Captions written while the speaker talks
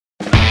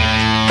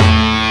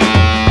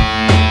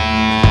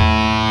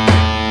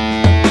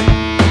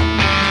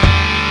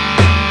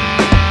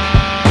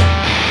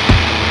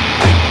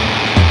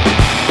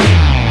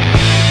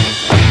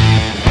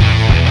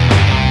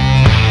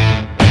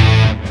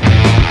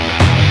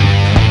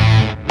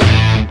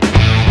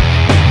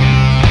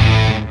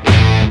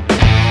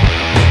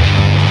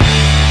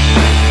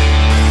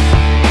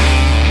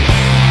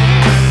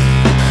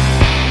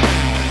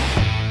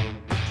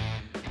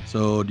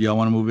do y'all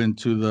want to move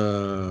into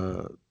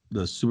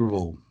the Super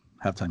Bowl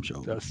halftime show?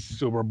 The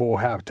Super Bowl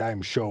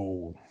halftime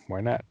show.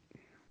 Why not?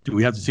 Do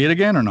we have to see it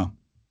again or no?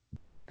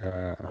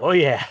 Oh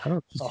yeah.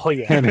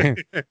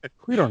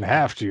 We don't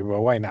have to,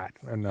 but why not?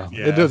 No,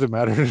 Yeah. It doesn't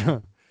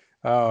matter.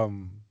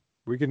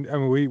 We can. I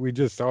mean, we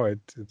just saw it.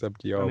 It's up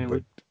to y'all.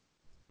 But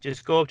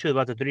just go up to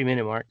about the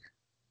 3-minute mark.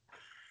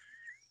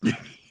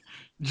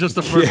 Just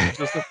the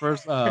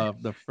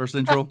first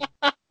intro.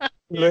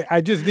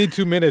 I just need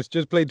 2 minutes.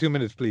 Just play 2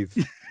 minutes, please.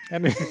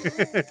 You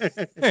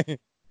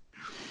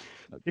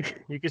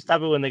can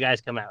stop it when the guys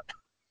come out.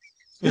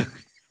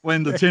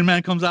 When the Tin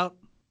Man comes out.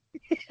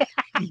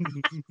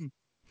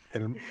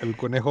 El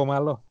Conejo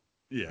Malo.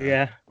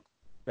 Yeah.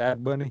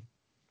 Bad Bunny.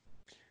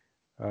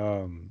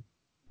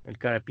 El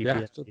cara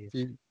de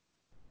pipi.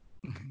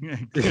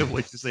 Yeah,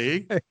 what you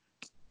say?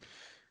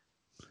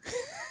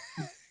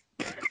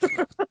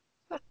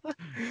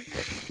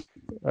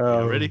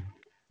 Ready?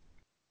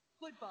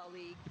 Football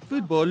League.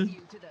 Football.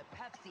 To the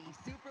Pepsi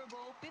Super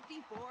Bowl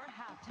 54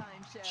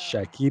 halftime show.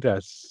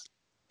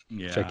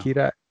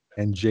 Shakira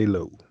and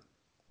J-Lo.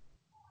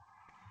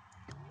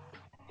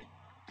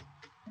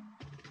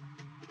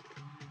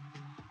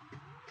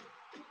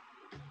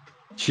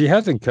 She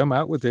hasn't come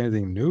out with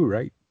anything new,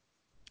 right?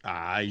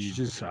 I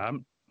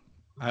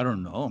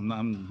don't know. I'm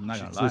not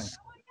gonna lie.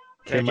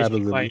 Came out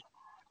of the.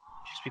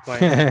 Just be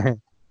quiet.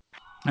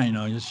 I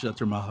know. Just shut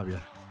your mouth, yeah.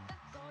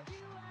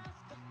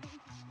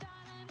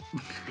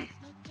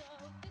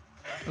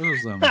 That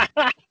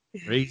was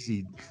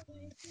crazy.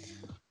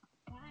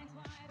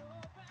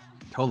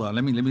 Hold on.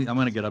 Let me. I'm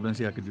gonna get up and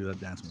see if I can do that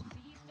dance move.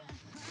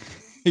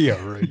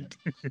 Yeah, right.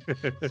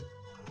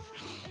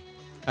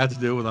 I had to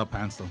do it without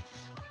pants though.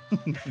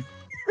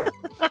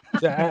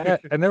 Yeah,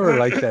 I never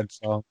liked that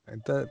song. I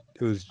thought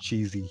it was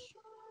cheesy.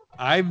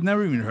 I've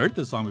never even heard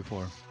this song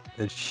before.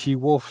 The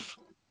She-Wolf.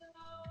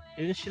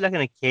 Isn't she like in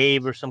a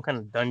cave or some kind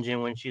of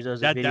dungeon when she does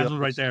that video? That dance was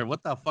right there.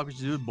 What the fuck is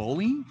she doing?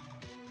 Bowling?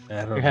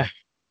 I don't know.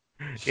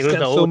 It was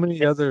so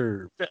many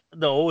other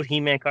the old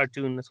He-Man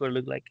cartoon. That's what it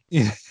looked like.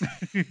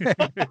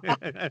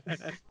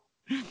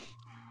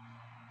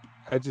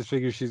 I just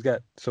figure she's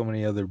got so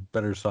many other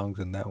better songs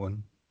than that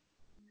one.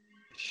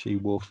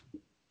 She-Wolf.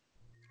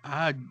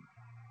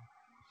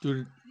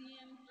 Dude,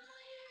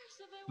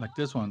 like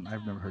this one,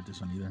 I've never heard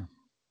this one either.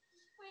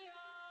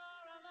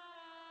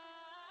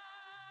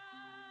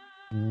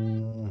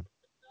 No,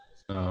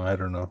 I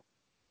don't know.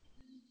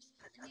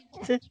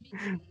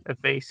 The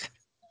face.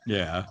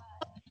 Yeah,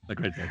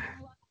 like right there.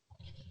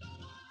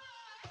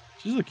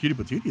 She's a cutie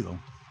patootie though.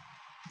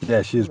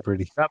 Yeah, she is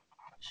pretty.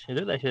 She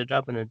looked like she was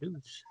dropping her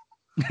deuce.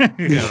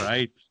 Yeah,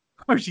 right.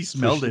 Or she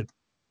smelled it.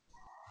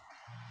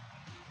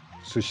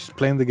 So she's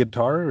playing the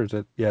guitar, or is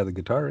it? Yeah, the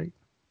guitar, right?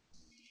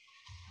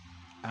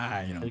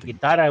 You know.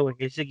 Guitarra, güey.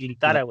 It's a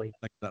guitarra, güey.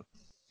 Like that.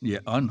 Yeah.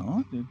 Oh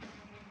no. Dude.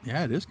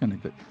 Yeah, it is kind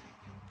of good.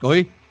 Go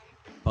ahead,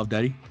 Puff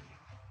Daddy.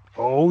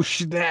 Oh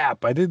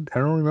snap! I don't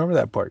remember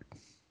that part.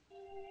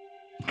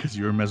 Because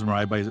you were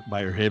mesmerized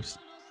by her hips.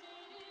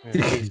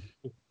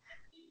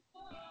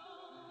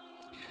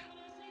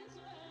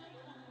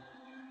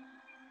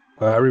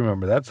 Well, I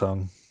remember that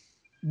song.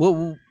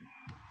 Well,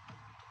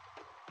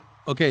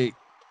 okay,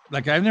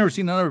 like I've never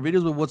seen other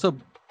videos, but what's up?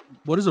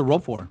 What is the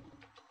rope for?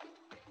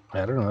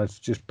 I don't know. It's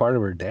just part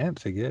of her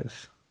dance, I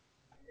guess.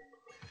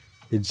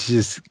 It's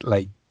just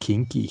like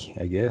kinky,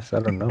 I guess. I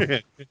don't know.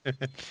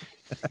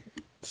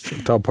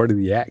 It's all part of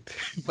the act.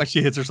 Like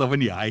she hits herself in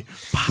the eye.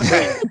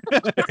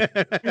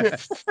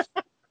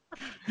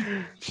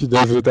 She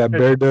does what that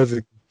bear does.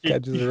 It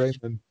catches her right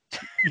then.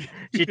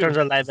 She turns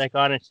her light back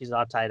on and she's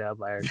all tied up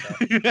by herself.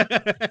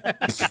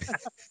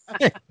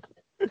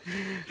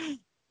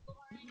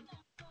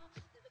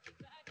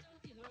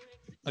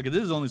 Okay,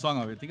 this is the only song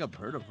I think I've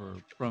heard of her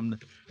from.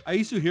 I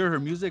used to hear her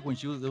music when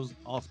it was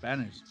all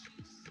Spanish,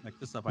 like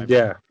this stuff.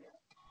 Yeah,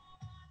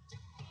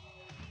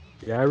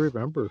 I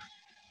remember.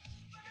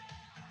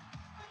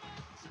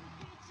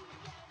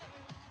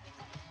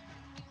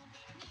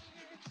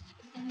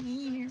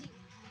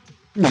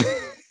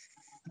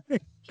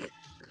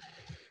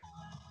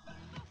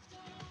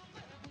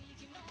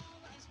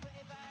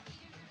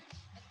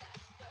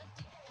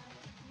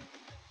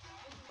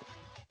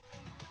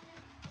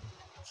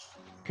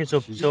 Okay,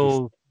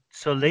 so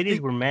ladies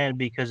were mad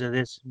because of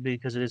this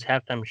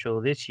halftime show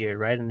this year,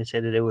 right? And they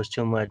said that it was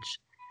too much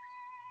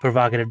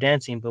provocative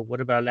dancing. But what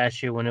about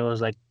last year when it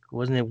was like,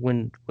 wasn't it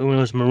when it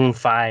was Maroon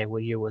 5?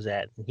 What year was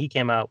that? He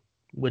came out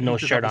with no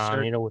shirt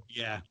on, you know.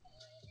 Yeah,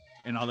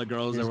 and all the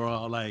girls they were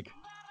all like,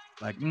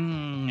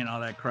 and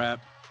all that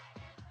crap.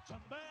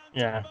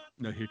 Yeah.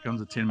 No, here comes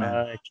the Tin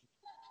Man.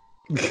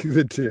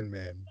 The Tin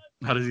Man.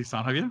 How does he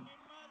sound, Javier?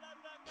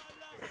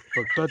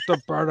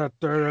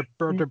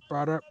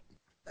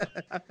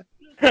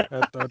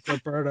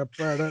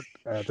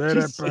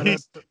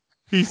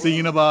 He's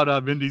singing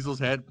about Vin Diesel's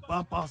head.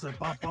 Papas and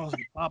papas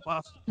and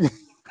papas.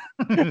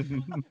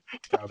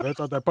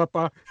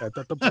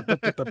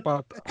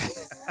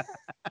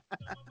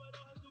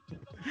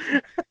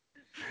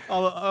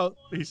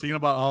 He's singing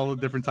about all the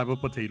different type of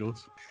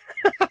potatoes.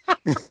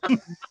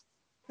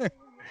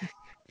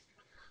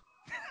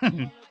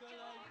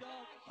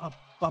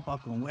 Papa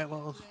con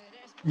huevos.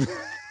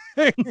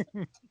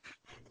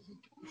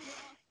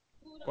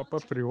 Papa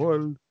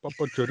frijol,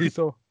 papa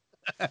chorizo.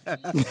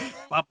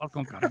 Papas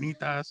con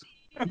carnitas.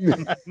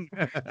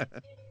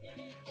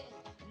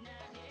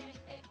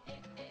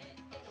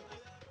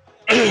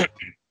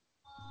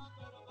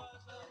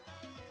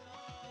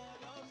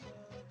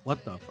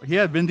 What the fuck? He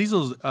had Vin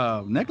Diesel's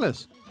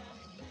necklace.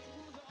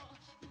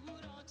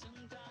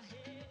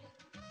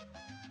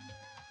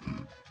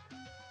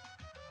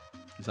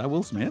 Is that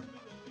Will Smith?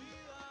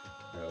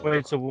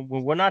 Wait, so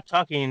when we're not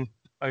talking,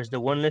 or is the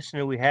one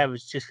listener we have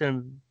is just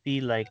gonna be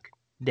like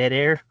dead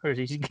air, or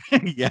is he?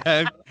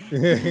 Yeah.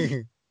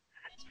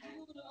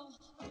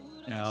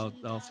 Yeah,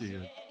 I'll see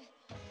it.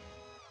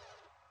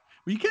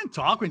 Well, you can't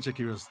talk when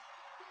Shakira's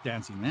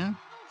dancing, man.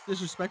 It's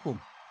disrespectful.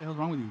 What the hell's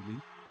wrong with you, Lee?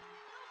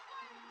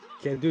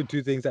 Can't do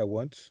two things at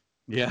once.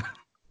 Yeah.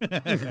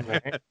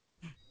 I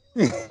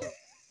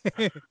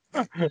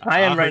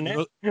am her right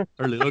now.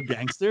 Her little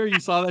gangster. You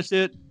saw that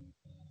shit?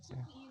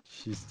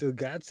 She still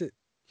got it.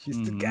 She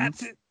still Mhm.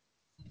 got it.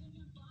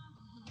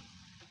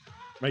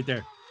 Right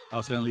there. I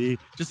was telling Lee,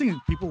 just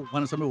thinking people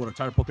wanted somebody with a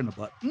tire poking the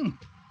butt.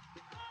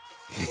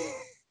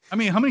 I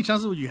mean, how many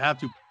chances would you have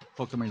to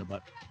poke somebody in the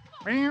butt?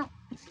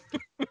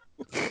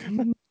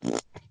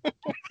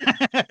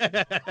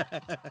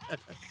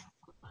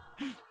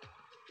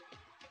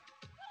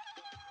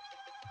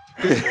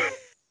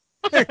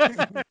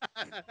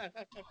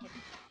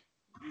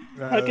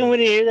 How come we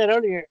didn't hear that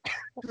earlier?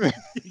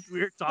 We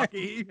were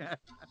talking.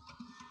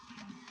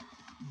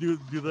 do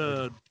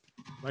the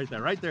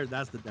right there.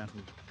 That's the dance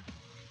move.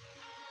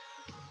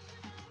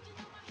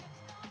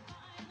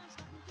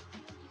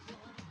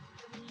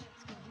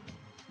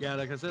 Yeah,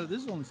 like I said, this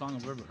is the only song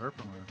I've ever heard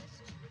from her.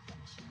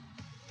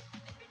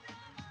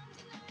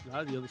 A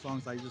lot of the other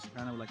songs I just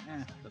kind of like,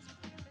 that's.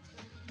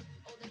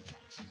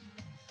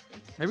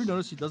 Have you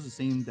noticed she does the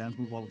same dance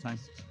move all the time?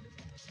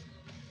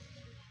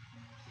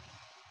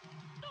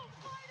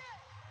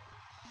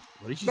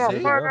 What did she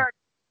say?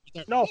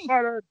 No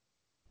fighter.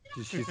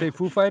 Did she say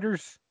Foo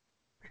Fighters?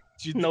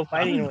 No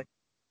fighting.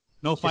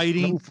 No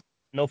fighting.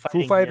 No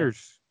fighting. Foo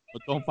Fighters.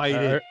 But don't fight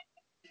it.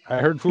 I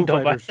heard Foo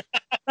Don't Fighters.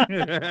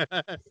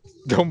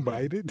 Don't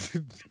bite it.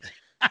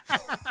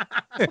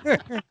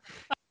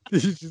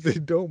 Did you say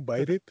don't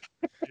bite it?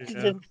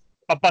 Yeah.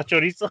 Papa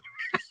chorizo.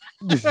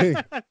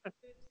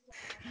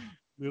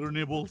 Little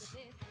nibbles.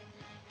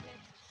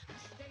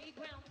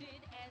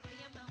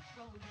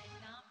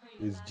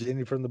 Is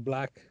Jenny from the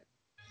block?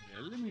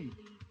 Yeah, let me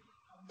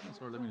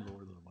lower the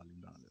volume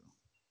down a little.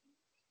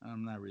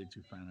 I'm not really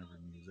too fan of her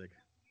music.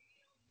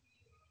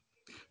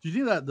 Do you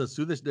think that the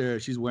suit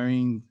that she's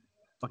wearing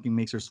fucking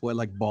makes her sweat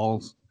like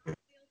balls?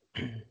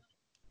 You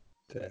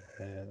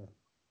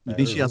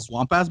think she has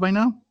swamp ass by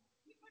now?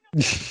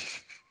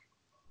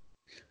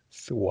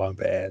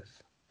 Swamp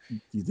ass. Do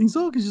you think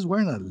so? Because she's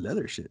wearing that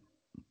leather shit.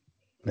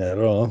 I don't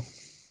know.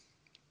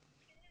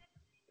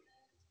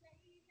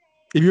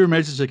 If you were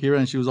married to Shakira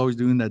and she was always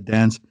doing that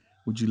dance,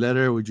 would you let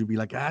her? Or would you be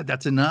like,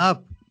 that's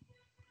enough?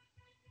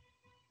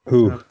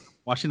 Who?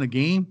 Watching the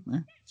game?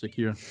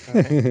 Shakira.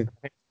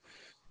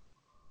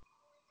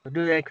 We'll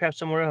do that crap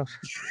somewhere else.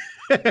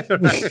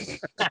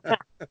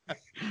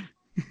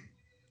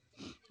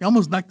 You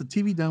almost knocked the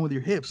TV down with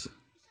your hips.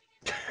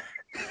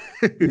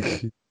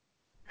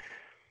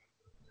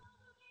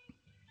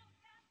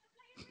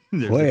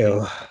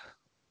 Well,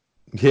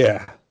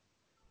 yeah.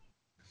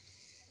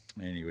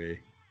 Anyway,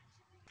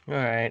 All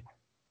right.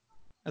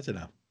 that's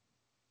enough.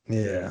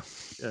 Yeah.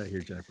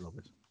 Here's Jennifer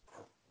Lopez.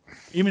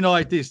 Even though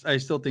I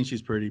still think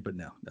she's pretty, but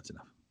no, that's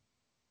enough.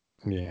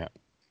 Yeah.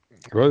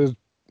 Well,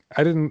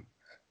 I'm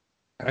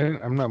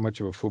not much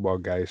of a football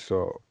guy,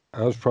 so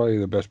that was probably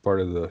the best part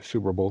of the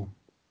Super Bowl.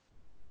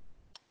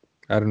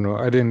 I don't know.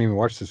 I didn't even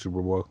watch the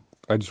Super Bowl.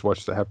 I just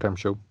watched the halftime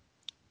show.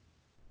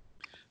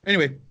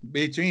 Anyway,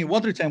 between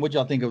 1 through 10, what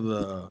y'all think of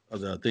the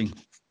thing?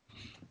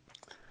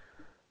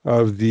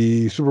 Of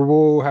the Super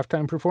Bowl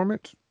halftime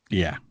performance?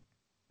 Yeah.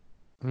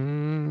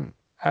 It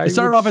It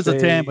started off as a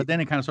 10, but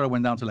then it kind of sort of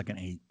went down to like an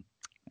 8.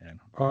 Yeah.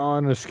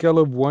 On a scale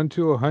of 1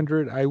 to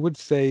 100, I would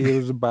say it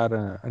was about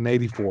an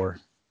 84.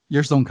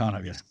 You're Stone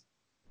Con, yeah.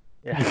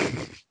 Yeah.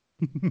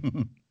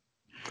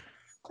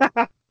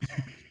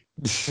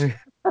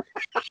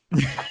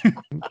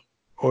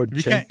 84.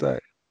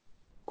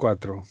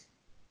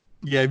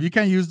 Yeah, if you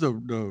can't use the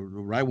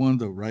right one,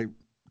 the right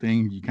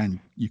thing, you can't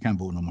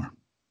vote no more.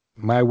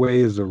 My way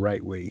is the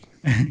right way.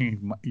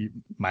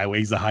 My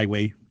way's the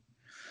highway.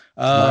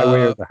 My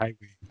way or the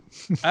highway.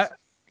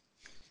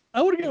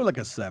 I would give it like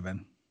a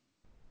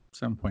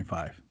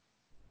 7.5.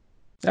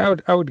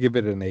 I would give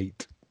it an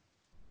 8.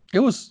 It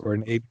was or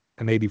an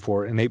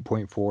 84, an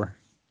 8.4.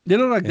 They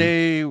look like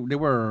they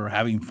were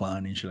having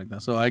fun and shit like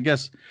that. So I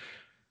guess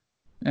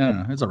I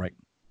don't know, it's all right.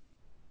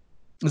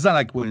 It's not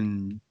like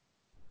when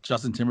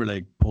Justin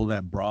Timberlake pulled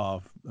that bra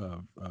off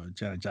of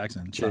Janet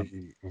Jackson.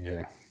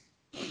 Yeah.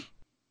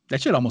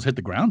 That shit almost hit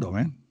the ground though,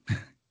 man.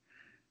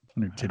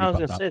 And her titty I was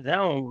popped gonna out. say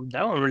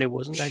that one really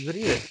wasn't that good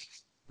either.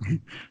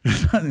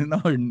 No,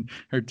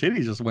 her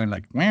titties just went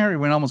like, it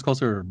went almost close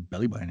to her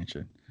belly button and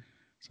shit.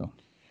 So,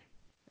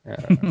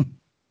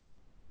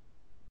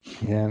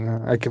 Yeah,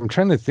 no, I'm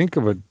trying to think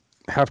of a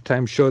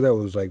halftime show that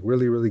was like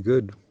really, really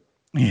good.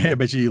 yeah, I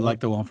bet you like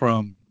the one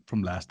from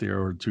last year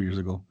or 2 years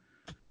ago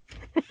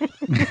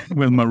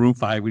with Maroon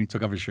 5 when he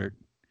took off his shirt.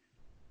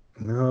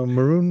 No,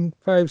 Maroon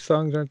 5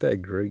 songs aren't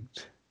that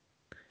great.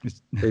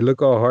 They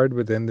look all hard,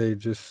 but then they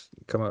just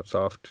come out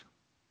soft.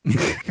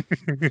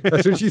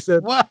 That's what she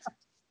said. What?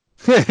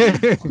 How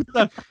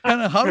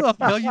the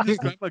hell you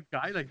describe a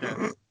guy like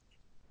that?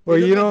 Well,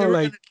 They you look know,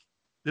 like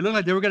they look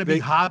like they were gonna be they-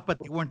 hot, but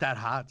they weren't that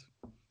hot.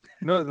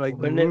 no, like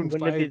Wouldn't Maroon it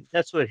 5. be,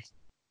 that's what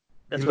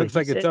He he looks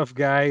like a said. tough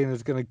guy, and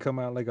it's gonna come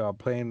out like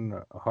playing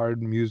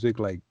hard music,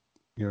 like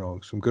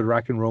some good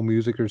rock and roll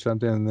music or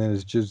something, and then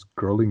it's just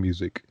girly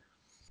music.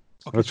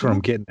 Okay, That's so what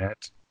I'm getting at.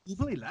 Who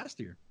played last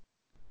year?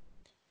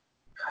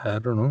 I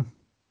don't know.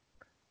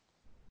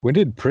 When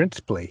did Prince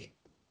play?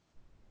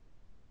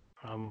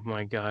 Oh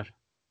my God,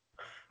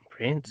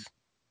 Prince.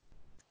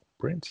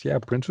 Prince, yeah,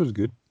 Prince was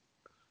good.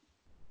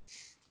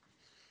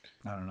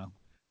 I don't know.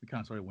 We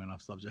kind of sort of went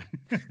off subject.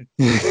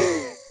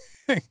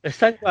 Let's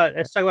talk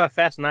about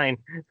Fast 9.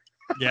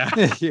 Yeah.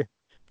 Yeah.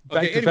 Back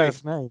Okay, to anyway.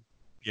 Fast 9.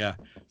 Yeah.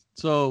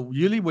 So,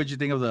 Yuli, what'd you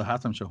think of the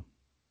halftime show?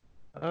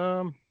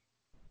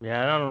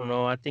 Yeah, I don't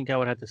know. I think I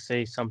would have to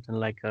say something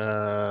like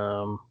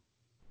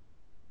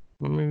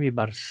maybe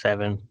about a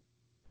 7.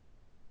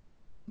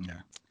 Yeah.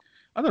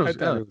 I thought I it was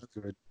thought it was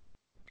good.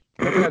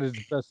 I thought it's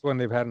the best one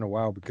they've had in a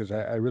while because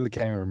I really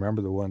can't even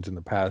remember the ones in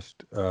the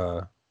past.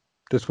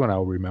 This one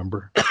I'll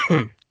remember.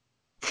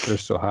 They're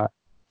so hot.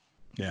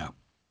 Yeah.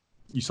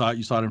 You saw it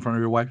in front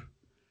of your wife?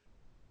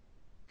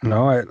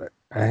 No,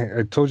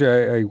 I told you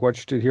I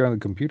watched it here on the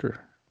computer.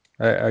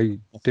 I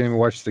didn't even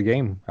watch the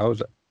game. I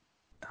was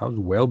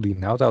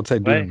welding. I was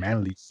outside doing Right.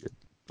 manly shit.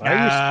 Why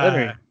are you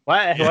stuttering?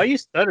 Why are you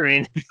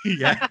stuttering?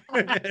 Yeah.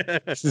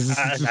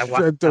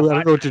 I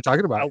don't know what you're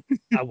talking about.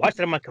 I watched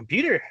it on my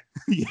computer.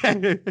 Yeah.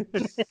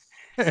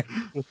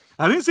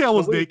 I didn't say I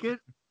was Nobody- naked.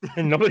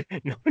 And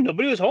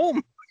nobody was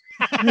home.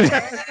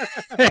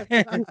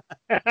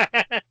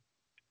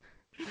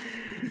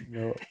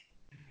 No.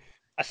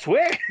 I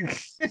swear.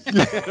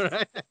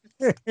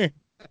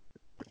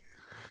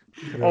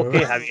 Okay,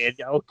 Javier.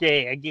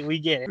 Okay, we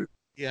get it.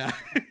 Yeah.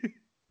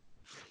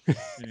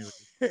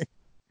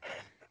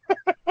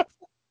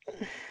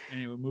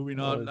 Anyway, moving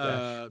on.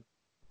 gosh.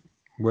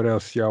 What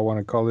else? Y'all want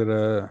to call it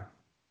a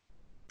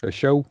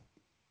show?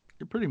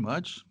 Yeah, pretty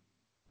much.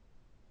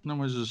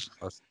 No, it's just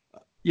Us.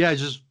 yeah,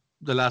 it's just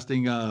the last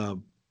thing. Yeah,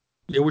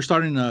 we're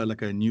starting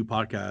like a new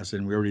podcast,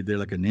 and we already did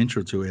like an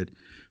intro to it.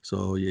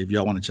 So if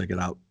y'all want to check it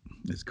out,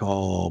 it's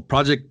called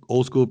Project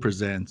Old School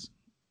Presents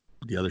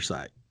The Other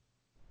Side.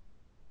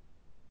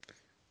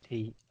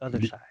 The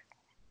other side.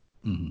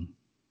 Mm-hmm.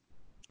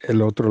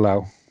 El otro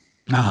lado.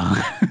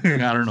 I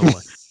don't know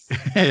what.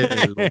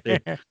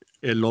 Elote.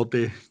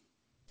 Elote.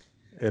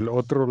 El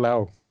otro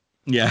lado.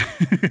 Yeah.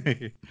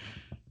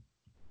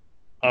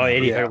 Oh,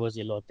 Eddie Yeah. Heard was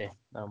elote.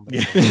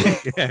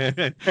 Yeah.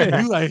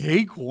 Dude, I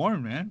hate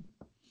corn, man.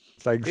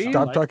 It's like, Do you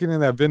stop like- talking in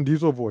that Vin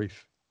Diesel voice.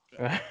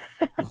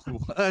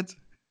 What?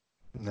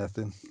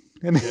 Nothing.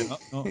 Yeah,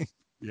 no.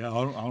 Yeah,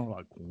 I don't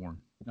like corn.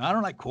 I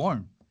don't like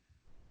corn.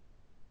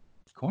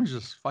 Corn's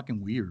just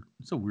fucking weird.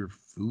 It's a weird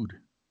food.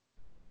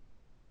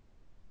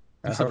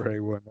 All right,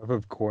 well, enough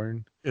of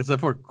corn.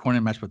 Except for corn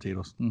and mashed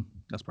potatoes.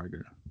 That's probably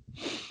good.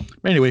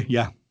 But anyway,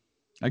 yeah.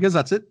 I guess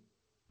that's it.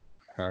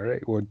 All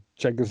right, well,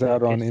 check us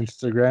out on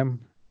Instagram.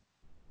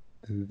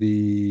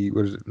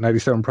 What is it?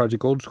 97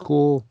 Project Old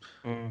School.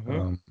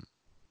 Mhm.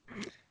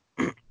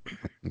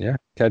 Yeah,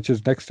 catch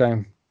us next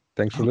time.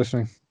 Thanks for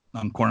listening.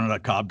 On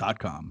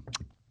corner.cob.com.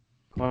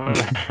 No.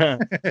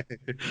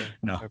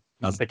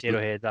 That's,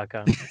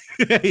 PotatoHead.com.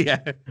 yeah.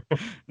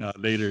 No,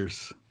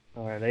 laters.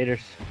 All right, laters.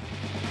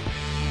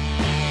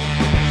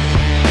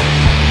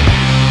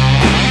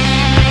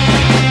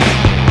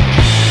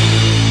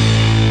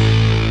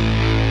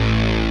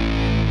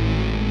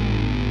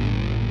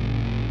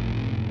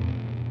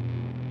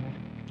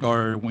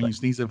 Or when you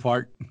sneeze and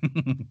fart.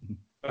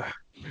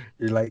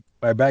 You're like,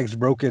 my back's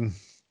broken.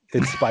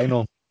 It's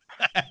spinal.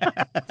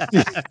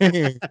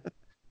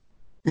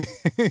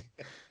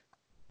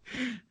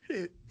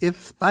 It's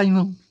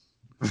spinal.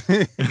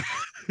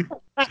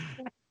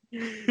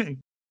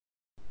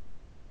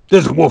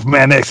 This is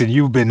Wolfman X, and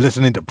you've been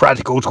listening to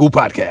Project Old School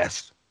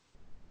Podcast.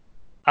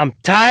 I'm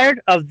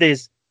tired of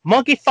this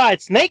monkey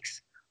fight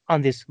snakes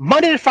on this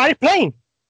Monday to Friday plane.